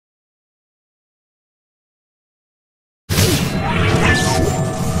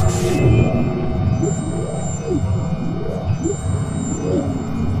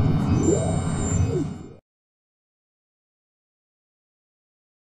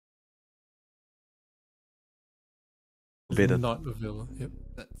Bidden. Not a villain. Yep.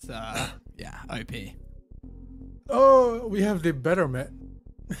 That's yeah, OP. Oh, we have the better map.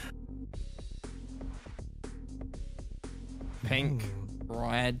 Pink,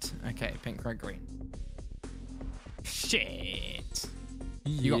 red. Okay, pink, red, green. Shit.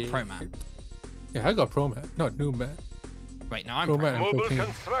 You got pro map. Yeah, I got pro map, not new map. Wait, no, I'm Pro pro map. map. Mobile Okay.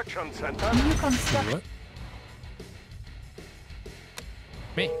 construction center. New construction What?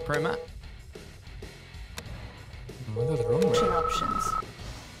 Me, pro map. What is wrong with it? options.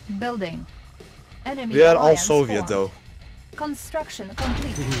 Building. Enemy We are all alliance Soviet formed. though. Construction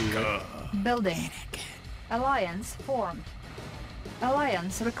complete. Building. Alliance formed.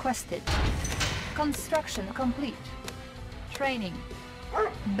 Alliance requested. Construction complete. Training.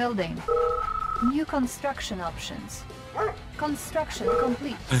 Building. New construction options. Construction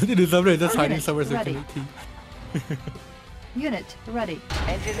complete. It is somewhere just hiding Unit somewhere so ready. can eat. Unit ready.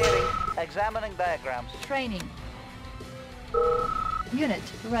 Engineering, examining diagrams. Training. Unit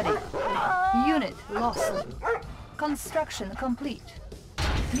ready. Unit lost. Construction complete.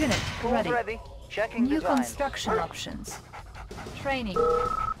 Unit Tools ready. ready. Checking New designs. construction options. Training.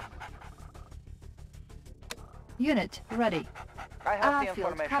 Unit ready. I have the Airfield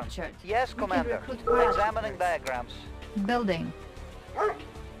information. captured. Yes, We can Commander. recruit more Examining occupants. diagrams. Building.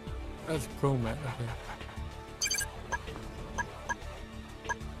 That's pro map. Okay.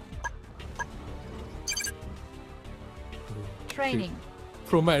 Training.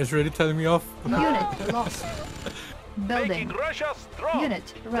 Pro map is really telling me off. Unit lost. Making Building. Russia strong.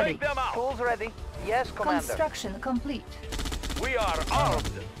 Unit ready. Take them out. Tools ready. Yes, Commander. Construction complete. We are armed.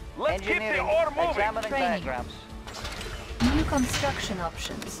 Let's keep the Engineering, ore moving. examining Training. diagrams. New construction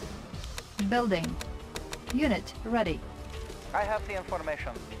options. Building. Unit ready. I have the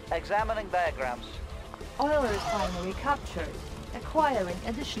information. Examining diagrams. Oil refinery captured. Acquiring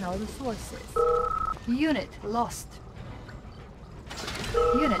additional resources. Unit lost.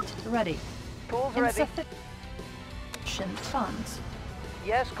 Unit ready. Tools ready. Insufficient funds.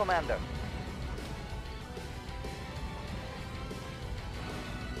 Yes, Commander.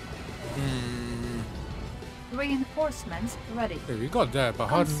 Reinforcements ready. Hey, we got that, but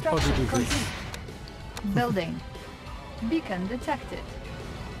how do you Construction do this? complete. Building. Beacon detected.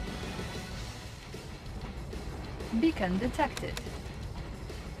 Beacon detected.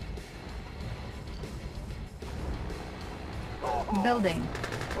 Building.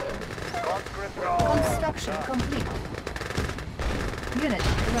 Construction complete. Unit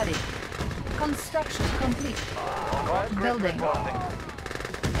ready. Construction complete. Building.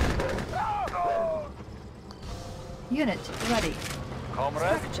 Unit ready.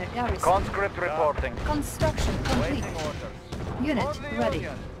 Comrade. Structure garrison. Conscript reporting. Construction complete. Waiting orders. Unit ready.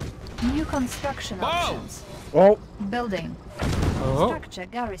 New construction options. Oh, Building. Oh, Structure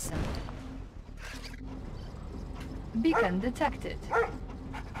garrison. Beacon detected.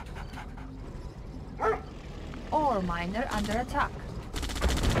 Ore miner under attack.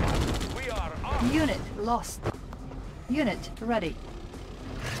 We are armed. Unit lost. Unit ready.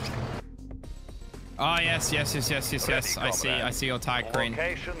 Oh yes, yes, yes, yes, yes, yes. Ready, I see your tag green.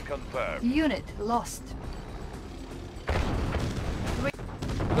 Location confirmed. Unit lost.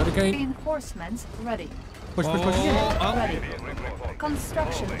 got a game. Reinforcements ready. Push, push, push. Unit Oh. ready.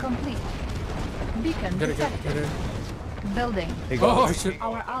 Construction complete. Beacon Get it, get it, get detected. it. Building. he got Oh it. shit.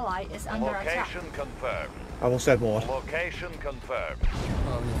 Our ally is under attack. Location confirmed. I will set more. Location confirmed.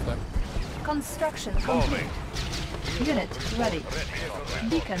 Oh, yeah, that. Construction complete. Moving. Unit ready.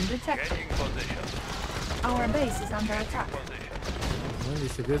 Beacon detected. Changing position. Our base is under attack. Well,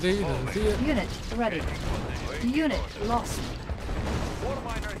 he's too busy, he doesn't see it. Unit ready. Unit lost. Ore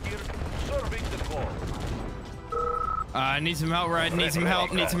miner here, serving the call. Need some help, Red. Need some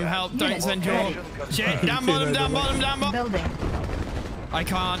help. Need some help. Don't Unit send your ready. shit. Down bottom, down bottom, down bottom. Building. I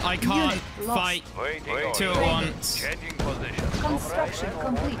can't Unit lost. fight Waiting two order. at once. Changing position. Construction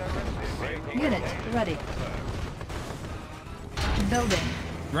complete. Unit ready. Building.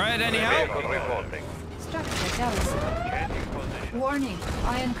 Red, any help? Vehicle reporting. Structure garrison. Changing position. Warning.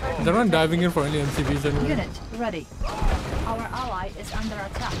 Iron curtain. They're not detected. diving in for any MCVs anymore. Unit ready. Our ally is under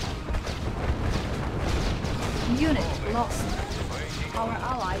attack. Unit lost. Our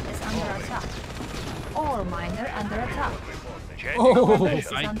ally is under attack. Ore miner under attack. Changing Oh, Base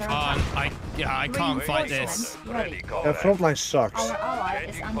is I under can't. attack. I can't fight this. Reinforcements ready. The comrade. frontline sucks. Our ally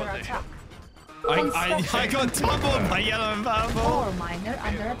is under attack. I got tumbled by yellow and purple. Ore miner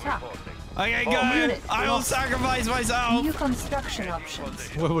under attack. Okay, Oh, go. unit I will lost. sacrifice myself. New construction options.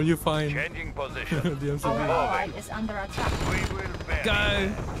 where will you find Changing position. the Our MCV? ally is under attack. We will bear. Go.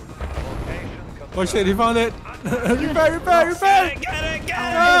 Location Oh shit, he found it! Unit repair, repair, lost. repair! Get it, get it, get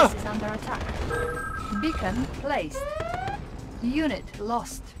Our it. base is under attack. Beacon placed. Unit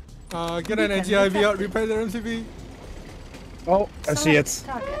lost. Get an Beacon AGIV out, detected. repair their MCV. Oh, I see it.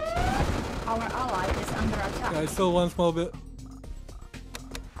 Select target. Our ally is under attack. Yeah, still one small bit.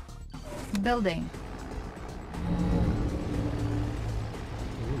 Building.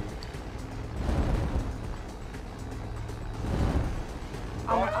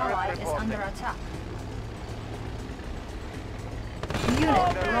 Our ally is under attack.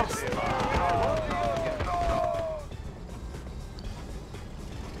 Unit lost.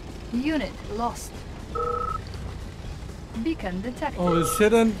 Unit lost. Beacon detected. Oh, it's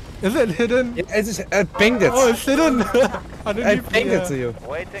hidden. Is it hidden? Yeah, it is. I pinged it. Oh, it's hidden. Underneath. I pinged yeah. it to you.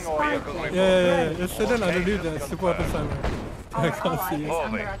 Waiting Spy order. plane. Yeah, it's hidden underneath that super weapon timer. I Our can't ally see is it.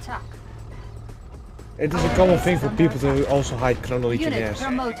 under attack. It is a common thing for people to also hide Unit chronolegionnaires.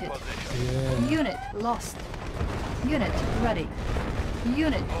 promoted. Yeah. Unit lost. Unit ready.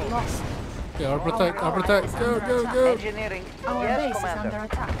 Unit lost. Okay, our protect. Go, go, go. Engineering. Our Yes, base Commander. is under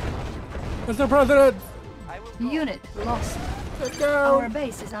attack. Mr. President. Unit lost. Go. Our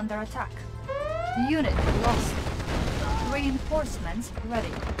base is under attack. Unit lost. Reinforcements ready.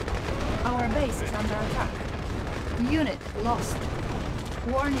 Our base is under attack. Unit lost.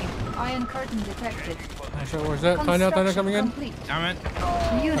 Warning, iron curtain detected. Actually, where's that? Find out thunder coming in. Complete. Damn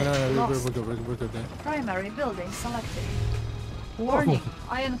it. Unit No, lost. we're good there. Primary building selected. Warning,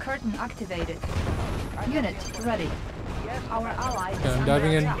 iron curtain activated. Unit ready. Our ally is Okay, I'm under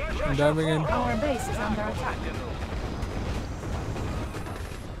diving in. attack. I'm diving in. Our base is under attack.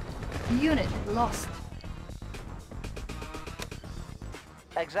 Unit lost.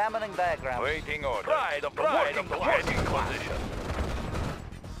 Examining diagram. Waiting order. Pride of the working position.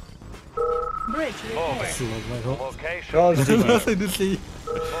 Bridge repaired. Location. Oh, it's GG. Nothing to see.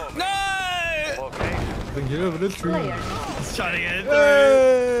 No! Location. Then get over the tree. Player. He's trying to get it through.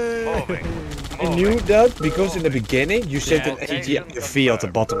 Hey! Moving. I knew that because in the beginning you said Yeah. an AGV at the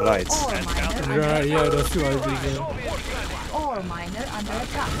bottom right. Ore miner under Right, yeah, attack. those two IVs there. Ore miner under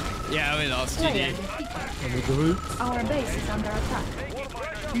attack. Yeah, we lost. Player GG. defeated. Under the roof. Our base is under attack.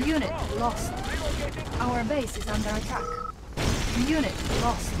 Unit lost. Our base is under attack. Unit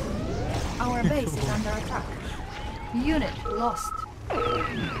lost. Our base is under attack. Unit lost.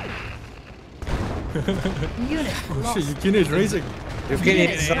 Unit Oh shit, lost. Yukina is racing. You can Unit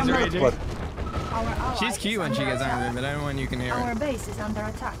hit something, promoted. but Our ally She's is cute when she under gets attack. angry, but only when you can hear Our it. base is under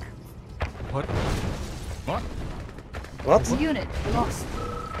attack. What? What? what? Unit lost.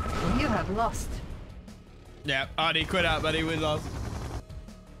 You have lost. Yeah, Artie, quit out, buddy. We lost.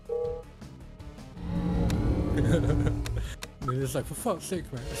 They're just like, for fuck's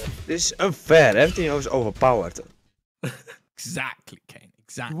sake, man. This is unfair. Everything is overpowered. Exactly, Kane.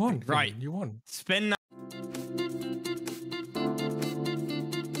 Exactly. You won. Right. You won. Spin